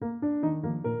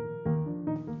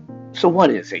So what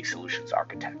is a solutions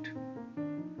architect?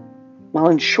 Well,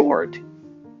 in short,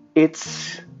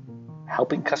 it's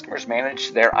helping customers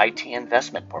manage their IT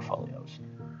investment portfolios.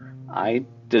 I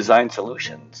design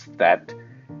solutions that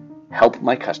help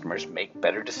my customers make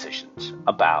better decisions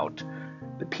about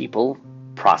the people,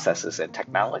 processes, and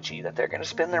technology that they're going to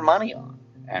spend their money on.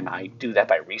 And I do that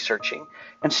by researching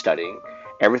and studying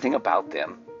everything about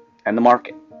them and the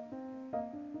market.